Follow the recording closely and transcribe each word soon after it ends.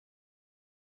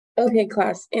Okay,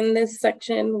 class, in this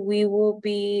section, we will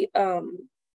be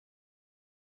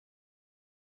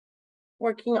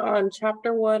working on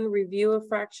chapter 1, review of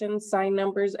fractions, sign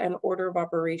numbers, and order of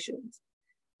operations.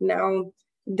 Now,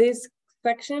 this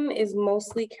section is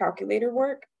mostly calculator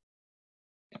work,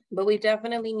 but we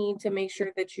definitely need to make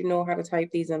sure that you know how to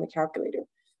type these in the calculator.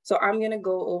 So I'm going to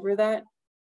go over that.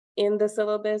 In the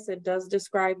syllabus, it does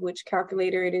describe which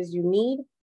calculator it is you need.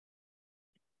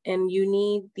 And you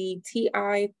need the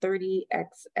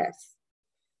TI-30XS.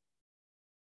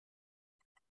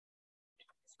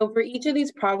 So for each of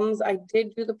these problems, I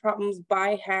did do the problems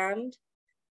by hand,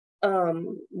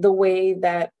 the way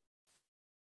that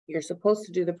you're supposed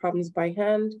to do the problems by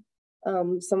hand.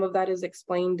 Some of that is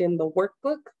explained in the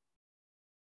workbook.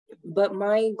 But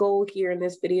my goal here in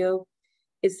this video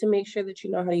is to make sure that you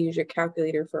know how to use your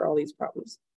calculator for all these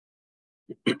problems.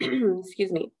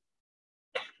 Excuse me.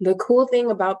 The cool thing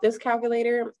about this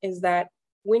calculator is that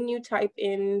when you type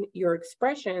in your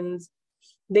expressions,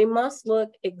 they must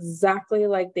look exactly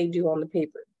like they do on the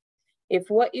paper. If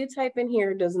what you type in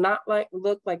here does not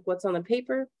look like what's on the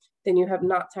paper, then you have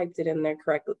not typed it in there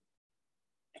correctly.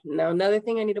 Now, another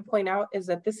thing I need to point out is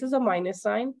that this is a minus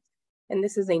sign and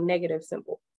this is a negative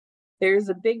symbol. There's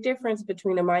a big difference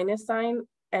between a minus sign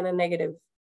and a negative.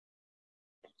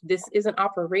 This is an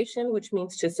operation, which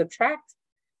means to subtract.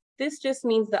 This just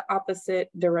means the opposite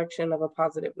direction of a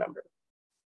positive number.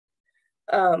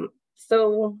 And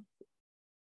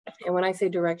when I say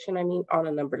direction, I mean on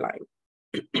a number line.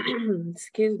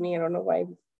 Excuse me, I don't know why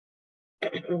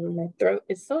my throat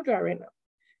is so dry right now.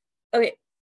 Okay,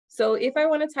 so if I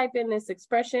want to type in this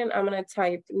expression, I'm going to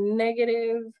type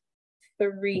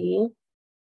 -3,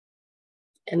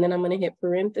 and then I'm going to hit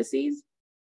parentheses,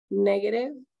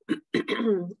 negative,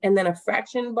 and then a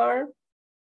fraction bar,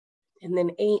 and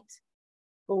then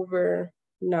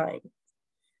 8/9.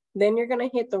 Then you're going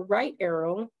to hit the right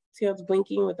arrow. See how it's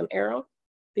blinking with an arrow?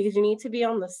 Because you need to be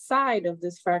on the side of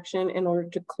this fraction in order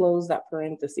to close that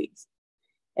parentheses.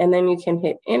 And then you can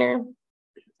hit enter,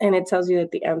 and it tells you that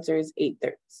the answer is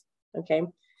 8/3, okay?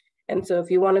 And so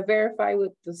if you want to verify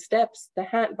with the steps,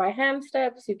 by hand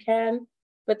steps, you can,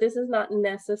 but this is not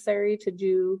necessary to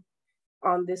do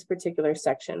on this particular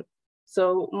section.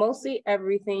 So mostly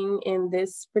everything in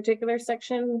this particular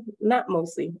section, not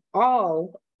mostly,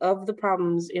 all of the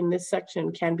problems in this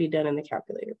section can be done in the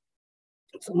calculator.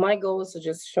 So my goal is to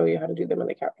just show you how to do them in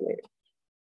the calculator.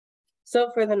 So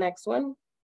for the next one,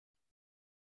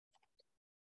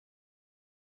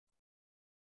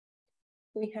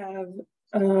 we have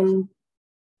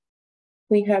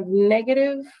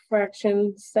negative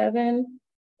fraction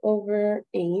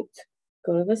 7/8,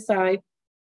 go to the side,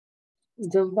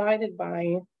 divided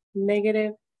by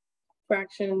negative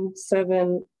fraction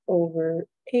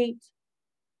 7/8,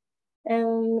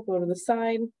 and go to the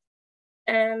side.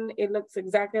 And it looks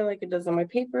exactly like it does on my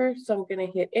paper. So I'm going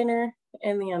to hit enter,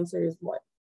 and the answer is 1.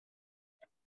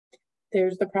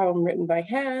 There's the problem written by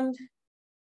hand,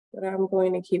 but I'm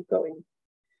going to keep going.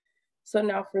 So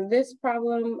now for this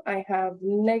problem, I have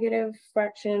negative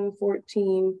fraction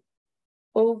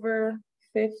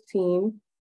 14/15.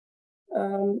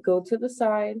 Go to the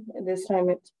side, and this time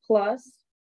it's plus,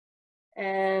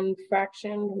 and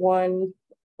fraction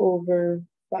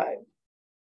 1/5.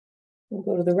 We'll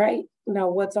go to the right. Now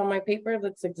what's on my paper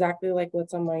looks exactly like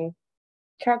what's on my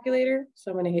calculator.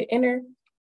 So I'm going to hit enter,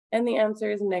 and the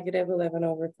answer is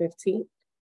 -11/15.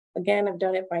 Again, I've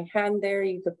done it by hand there.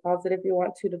 You could pause it if you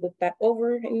want to look that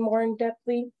over more in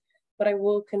depthly, but I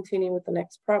will continue with the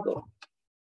next problem.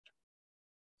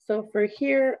 So for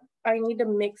here, I need a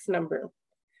mixed number.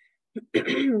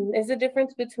 There's a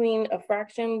difference between a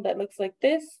fraction that looks like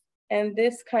this and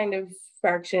this kind of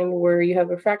fraction where you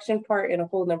have a fraction part and a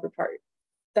whole number part.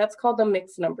 That's called a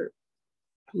mixed number.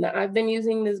 Now, I've been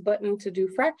using this button to do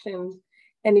fractions,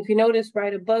 and if you notice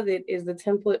right above it is the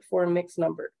template for a mixed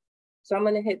number. So I'm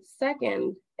going to hit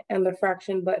second and the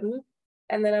fraction button,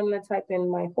 and then I'm going to type in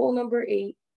my whole number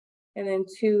 8 and then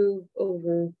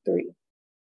 2/3.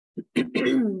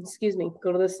 Excuse me,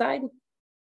 go to the side,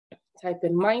 type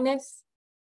in minus,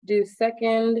 do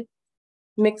second,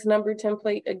 mixed number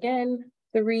template again,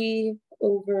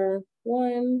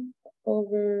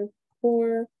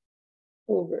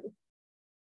 3/1/4,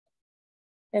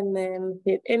 and then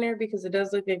hit enter because it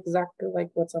does look exactly like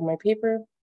what's on my paper.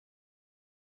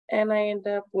 And I end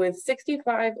up with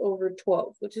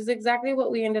 65/12, which is exactly what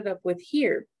we ended up with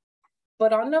here.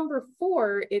 But on number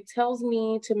 4, it tells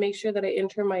me to make sure that I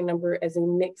enter my number as a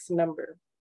mixed number,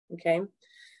 okay?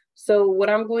 So what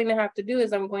I'm going to have to do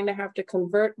is I'm going to have to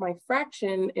convert my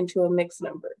fraction into a mixed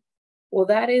number. Well,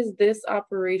 that is this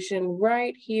operation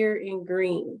right here in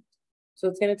green. So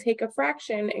it's going to take a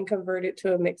fraction and convert it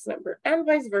to a mixed number, and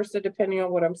vice versa, depending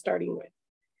on what I'm starting with.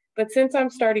 But since I'm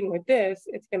starting with this,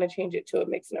 it's going to change it to a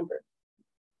mixed number.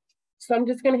 So I'm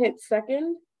just going to hit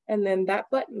second and then that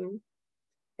button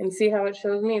and see how it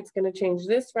shows me. It's going to change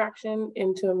this fraction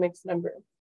into a mixed number.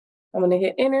 I'm going to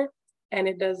hit enter, and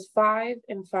it does 5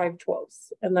 and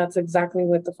 5/12, and that's exactly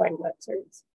what the final answer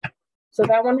is. So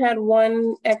that one had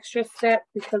one extra step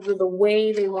because of the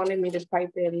way they wanted me to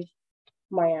type in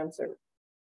my answer.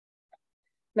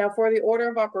 Now for the order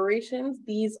of operations,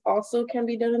 these also can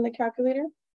be done in the calculator.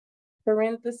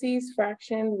 Parentheses,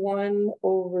 fraction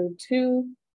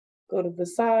 1/2, go to the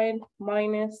side,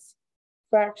 minus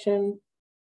fraction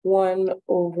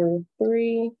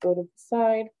 1/3, go to the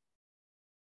side,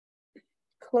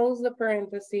 close the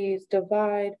parentheses,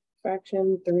 divide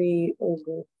fraction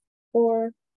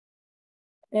 3/4,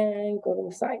 and go to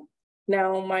the side.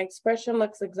 Now my expression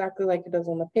looks exactly like it does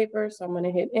on the paper, so I'm going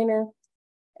to hit enter,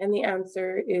 and the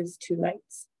answer is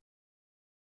 2/9.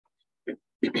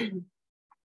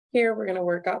 Here we're going to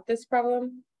work out this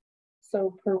problem.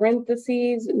 So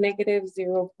parentheses,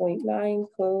 -0.9,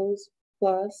 close,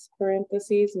 plus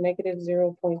parentheses,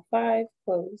 -0.5,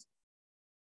 close.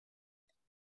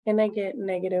 And I get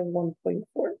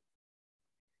 -1.4.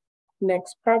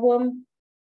 Next problem,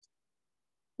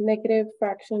 negative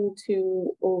fraction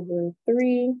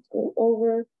 2/3, go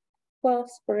over,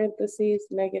 plus parentheses,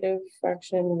 negative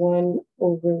fraction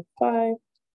 1/5,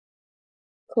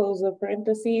 close the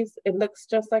parentheses. It looks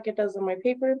just like it does on my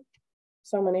paper.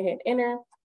 So I'm going to hit enter,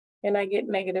 and I get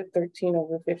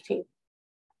 -13/15.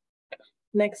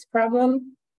 Next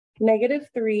problem,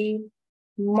 -3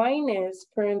 minus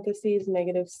parentheses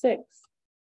 -6,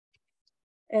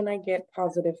 and I get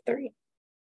 +3.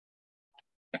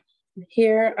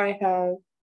 Here I have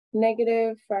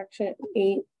negative fraction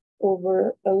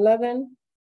 8/11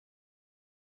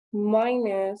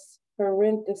 minus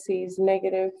parentheses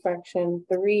negative fraction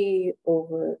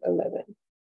 3/11.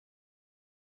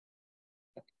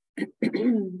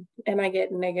 And I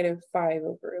get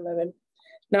 -5/11.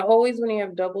 Now, always when you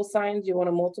have double signs, you want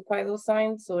to multiply those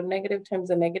signs. So a negative times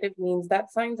a negative means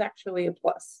that sign's actually a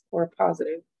plus or a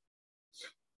positive.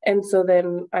 And so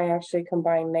then I actually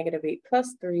combine -8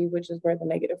 plus 3, which is where the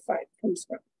 -5 comes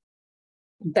from.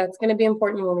 That's going to be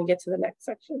important when we get to the next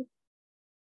section.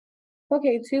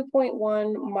 Okay,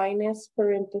 2.1 minus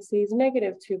parentheses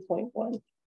 -2.1.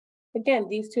 Again,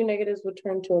 these two negatives would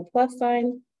turn to a plus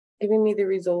sign, giving me the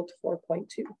result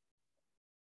 4.2.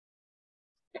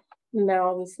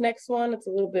 Now this next one, it's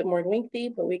a little bit more lengthy,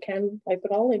 but we can type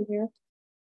it all in here.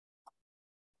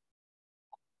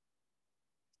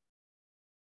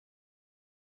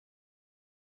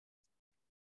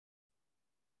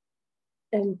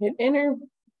 And hit enter,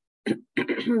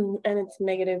 and it's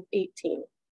 -18.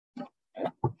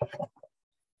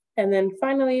 And then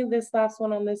finally, this last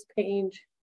one on this page,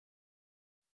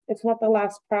 it's not the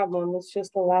last problem, it's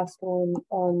just the last one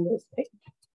on this page.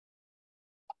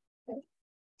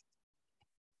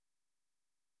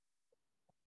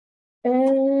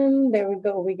 And there we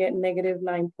go, we get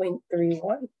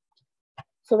 -9.31.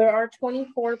 So there are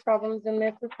 24 problems in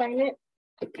this assignment.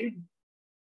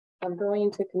 I'm going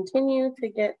to continue to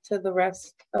get to the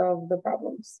rest of the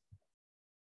problems.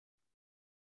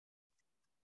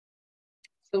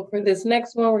 So for this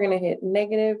next one, we're going to hit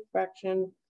negative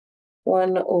fraction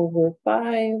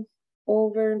 1/5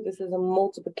 over. This is a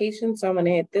multiplication, so I'm going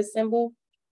to hit this symbol.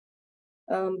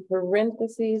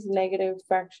 Parentheses, negative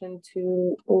fraction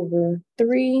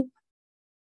 2/3.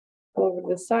 Go over to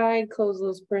the side, close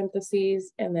those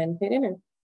parentheses, and then hit enter.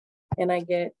 And I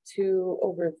get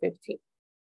 2/15.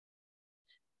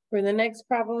 For the next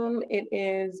problem, it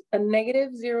is a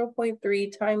 -0.3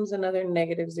 times another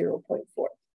 -0.4.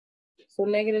 So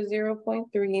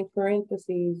 -0.3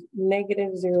 parentheses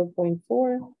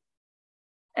 -0.4,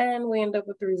 and we end up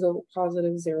with the result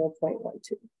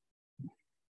 +0.12.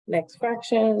 Next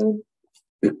fraction,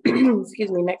 excuse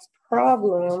me, next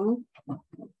problem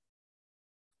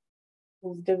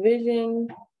is division,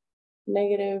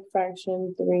 negative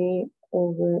fraction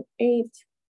 3/8.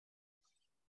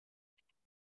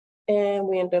 And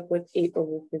we end up with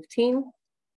 8/15.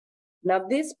 Now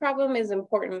this problem is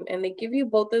important, and they give you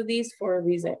both of these for a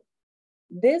reason.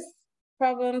 This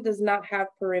problem does not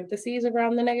have parentheses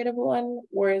around the -1,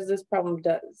 whereas this problem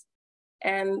does.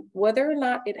 And whether or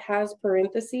not it has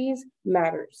parentheses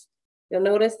matters. You'll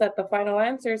notice that the final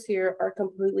answers here are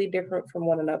completely different from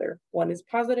one another. One is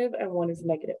positive and one is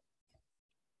negative.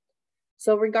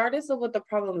 So regardless of what the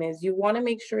problem is, you want to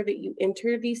make sure that you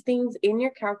enter these things in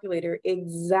your calculator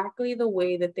exactly the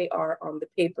way that they are on the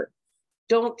paper.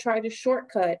 Don't try to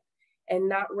shortcut and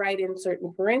not write in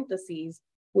certain parentheses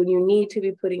when you need to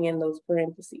be putting in those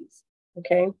parentheses,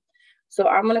 okay? So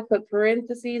I'm gonna put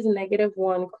parentheses,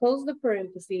 -1, close the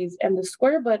parentheses, and the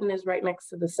square button is right next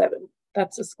to the 7.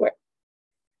 That's a square.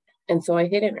 And so I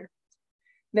hit enter.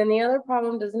 Then the other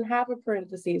problem doesn't have a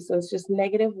parentheses, so it's just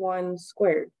 -1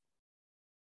 squared.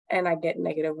 And I get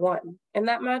 -1. And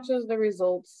that matches the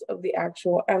results of the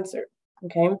actual answer,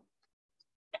 okay?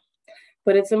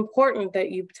 But it's important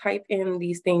that you type in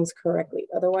these things correctly.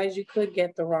 Otherwise, you could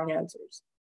get the wrong answers.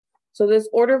 So this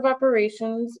order of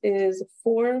operations is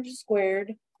 4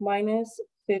 squared minus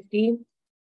 50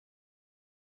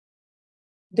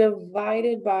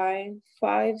 divided by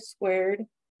 5 squared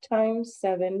times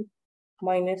 7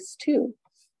 minus 2.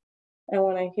 And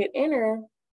when I hit enter,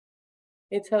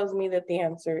 it tells me that the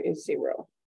answer is 0.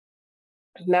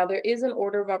 Now there is an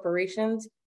order of operations.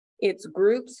 It's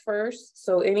groups first.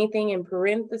 So anything in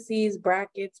parentheses,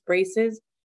 brackets, braces,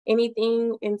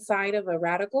 anything inside of a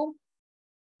radical,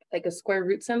 like a square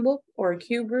root symbol or a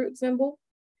cube root symbol,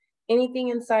 anything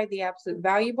inside the absolute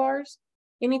value bars,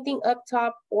 anything up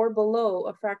top or below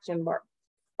a fraction bar.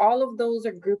 All of those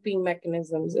are grouping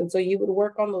mechanisms. And so you would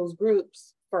work on those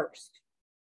groups first.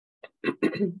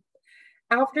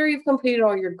 After you've completed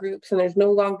all your groups and there's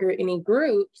no longer any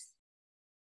groups,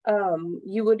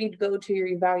 you would need to go to your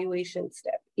evaluation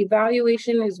step.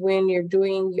 Evaluation is when you're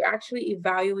actually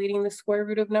evaluating the square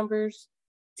root of numbers,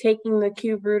 taking the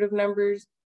cube root of numbers,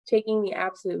 taking the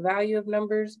absolute value of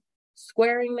numbers,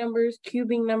 squaring numbers,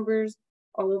 cubing numbers,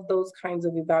 all of those kinds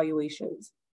of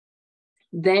evaluations.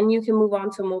 Then you can move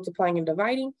on to multiplying and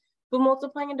dividing, but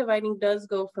multiplying and dividing does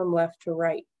go from left to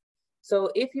right.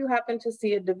 So if you happen to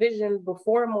see a division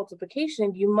before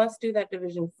multiplication, you must do that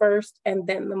division first and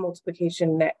then the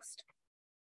multiplication next.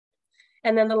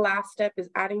 And then the last step is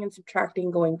adding and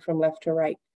subtracting going from left to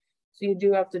right. So you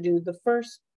do have to do the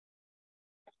first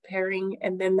pairing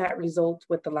and then that results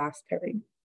with the last pairing.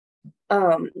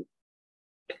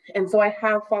 And so I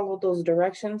have followed those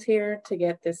directions here to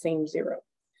get the same 0.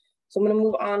 So I'm going to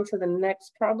move on to the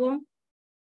next problem.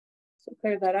 So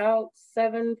clear that out.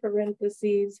 7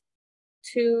 parentheses,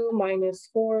 2 minus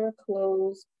 4,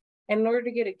 close. And in order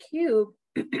to get a cube,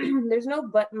 there's no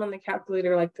button on the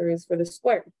calculator like there is for the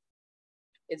square.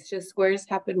 It's just squares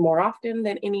happen more often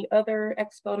than any other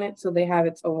exponent, so they have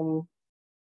its own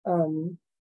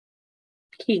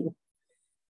key.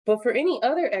 But for any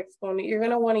other exponent, you're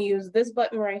going to want to use this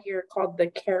button right here called the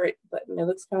caret button. It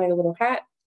looks kind of like a little hat.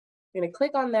 You're going to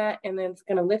click on that, and then it's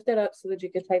going to lift it up so that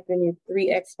you can type in your 3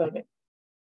 exponent.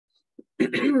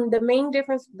 The main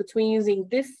difference between using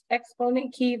this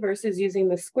exponent key versus using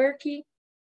the square key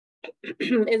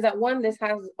is that 1, this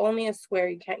has only a square.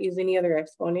 You can't use any other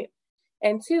exponent.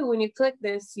 And 2, when you click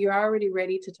this, you're already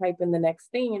ready to type in the next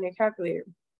thing in your calculator.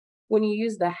 When you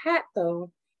use the hat,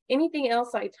 though, anything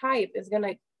else I type is going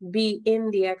to be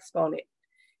in the exponent.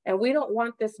 And we don't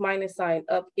want this minus sign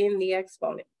up in the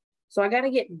exponent. So I got to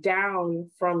get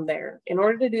down from there. In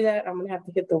order to do that, I'm going to have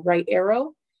to hit the right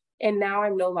arrow. And now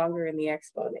I'm no longer in the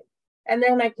exponent. And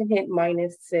then I can hit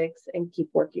 -6 and keep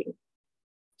working.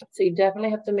 So you definitely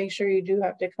have to make sure you do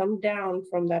have to come down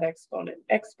from that exponent.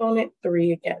 Exponent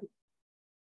 3 again.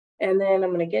 And then I'm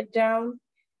going to get down.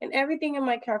 And everything in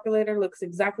my calculator looks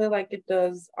exactly like it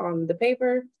does on the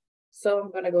paper. So I'm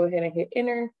going to go ahead and hit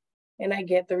enter. And I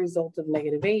get the result of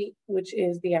 -8, which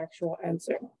is the actual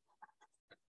answer.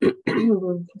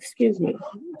 Excuse me.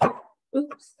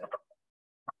 Oops.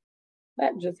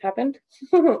 That just happened.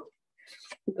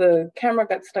 The camera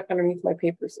got stuck underneath my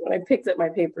paper. So when I picked up my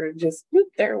paper, it just, whoop,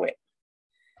 there it went.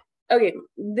 Okay,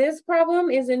 this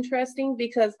problem is interesting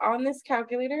because on this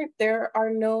calculator, there are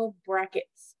no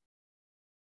brackets.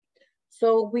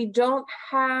 So we don't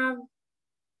have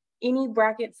any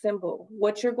bracket symbol.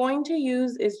 What you're going to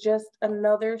use is just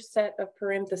another set of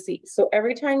parentheses. So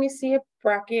every time you see a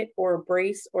bracket or a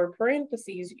brace or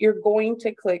parentheses, you're going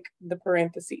to click the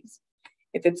parentheses.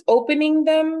 If it's opening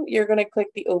them, you're going to click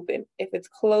the open. If it's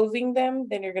closing them,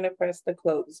 then you're going to press the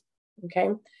close. Okay.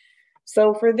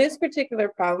 So for this particular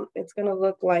problem, it's going to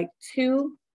look like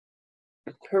 2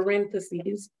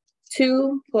 parentheses,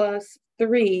 2 plus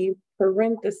 3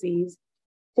 parentheses,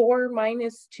 4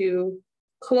 minus 2,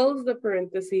 close the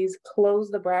parentheses, close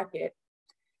the bracket.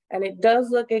 And it does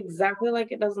look exactly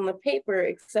like it does on the paper,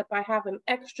 except I have an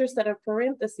extra set of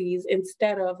parentheses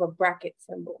instead of a bracket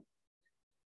symbol.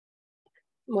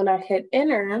 When I hit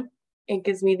enter, it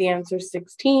gives me the answer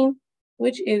 16,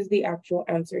 which is the actual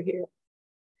answer here.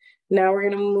 Now we're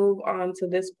going to move on to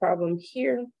this problem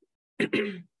here.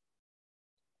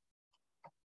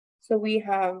 So we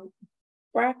have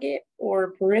bracket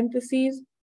or parentheses,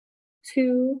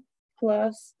 2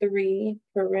 plus 3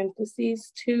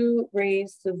 parentheses 2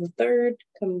 raised to the third,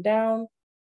 come down,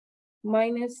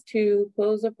 minus 2,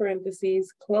 close the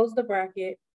parentheses, close the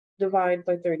bracket, divide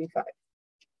by 35.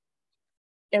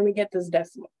 And we get this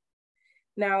decimal.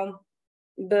 Now,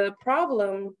 the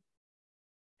problem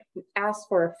asks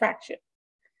for a fraction.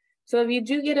 So if you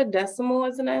do get a decimal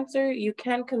as an answer, you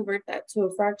can convert that to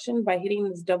a fraction by hitting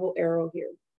this double arrow here.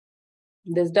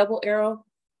 This double arrow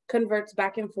converts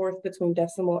back and forth between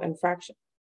decimal and fraction.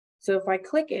 So if I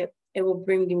click it, it will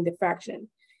bring me the fraction.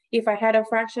 If I had a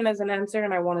fraction as an answer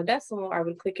and I want a decimal, I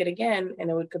would click it again and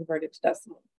it would convert it to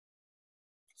decimal.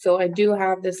 So I do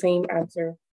have the same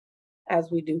answer as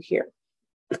we do here.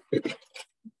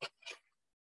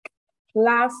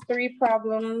 Last 3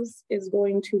 problems is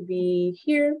going to be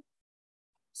here.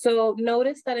 So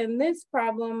notice that in this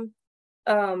problem,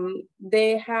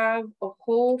 they have a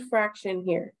whole fraction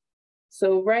here.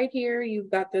 So right here,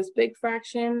 you've got this big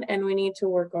fraction and we need to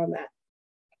work on that.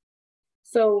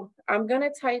 So I'm gonna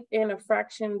type in a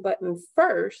fraction button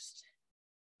first.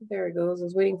 There it goes, I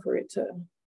was waiting for it to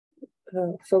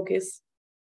focus.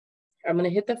 I'm gonna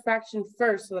hit the fraction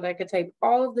first so that I could type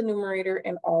all of the numerator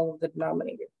and all of the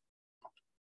denominator.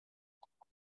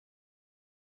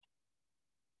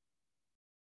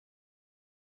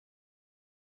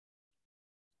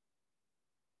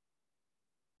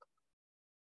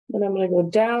 Then I'm gonna go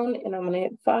down and I'm gonna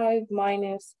hit 5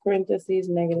 minus parentheses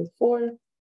 -4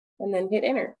 and then hit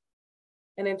enter.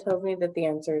 And it tells me that the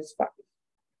answer is 5.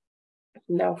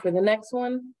 Now for the next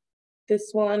one,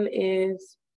 this one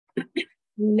is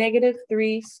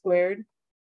 -3 squared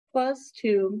plus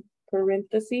 2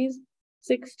 parentheses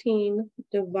 16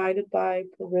 divided by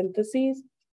parentheses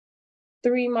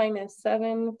 3 minus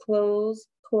 7 close,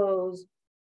 close.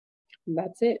 And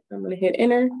that's it. I'm gonna hit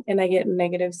enter and I get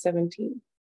 -17.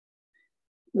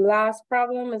 Last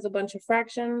problem is a bunch of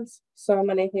fractions. So I'm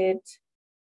gonna hit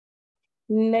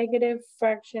negative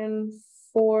fraction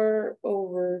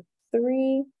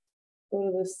 4/3, go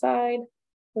to the side,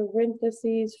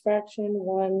 parentheses, fraction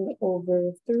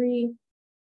 1/3,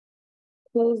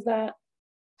 close that,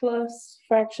 plus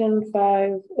fraction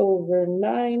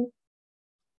 5/9,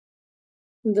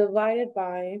 divided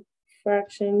by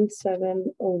fraction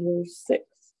 7/6.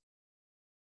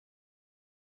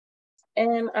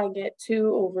 And I get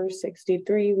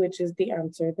 2/63, which is the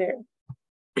answer there.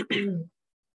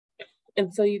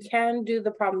 And so you can do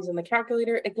the problems in the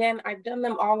calculator. Again, I've done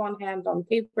them all on hand on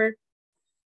paper.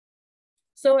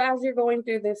 So as you're going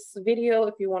through this video,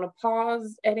 if you want to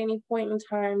pause at any point in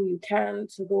time, you can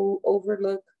to go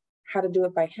overlook how to do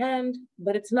it by hand,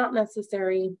 but it's not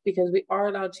necessary because we are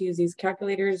allowed to use these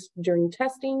calculators during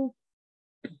testing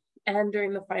and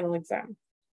during the final exam.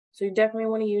 So you definitely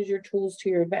want to use your tools to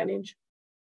your advantage.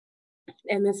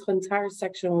 And this entire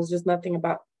section was just nothing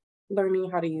about learning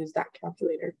how to use that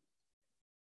calculator.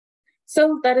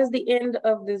 So that is the end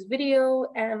of this video,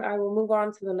 and I will move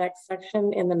on to the next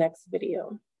section in the next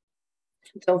video.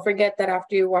 Don't forget that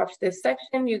after you watch this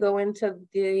section, you go into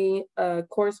the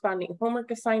corresponding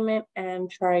homework assignment and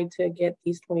try to get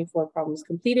these 24 problems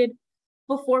completed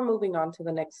before moving on to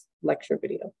the next lecture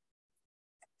video.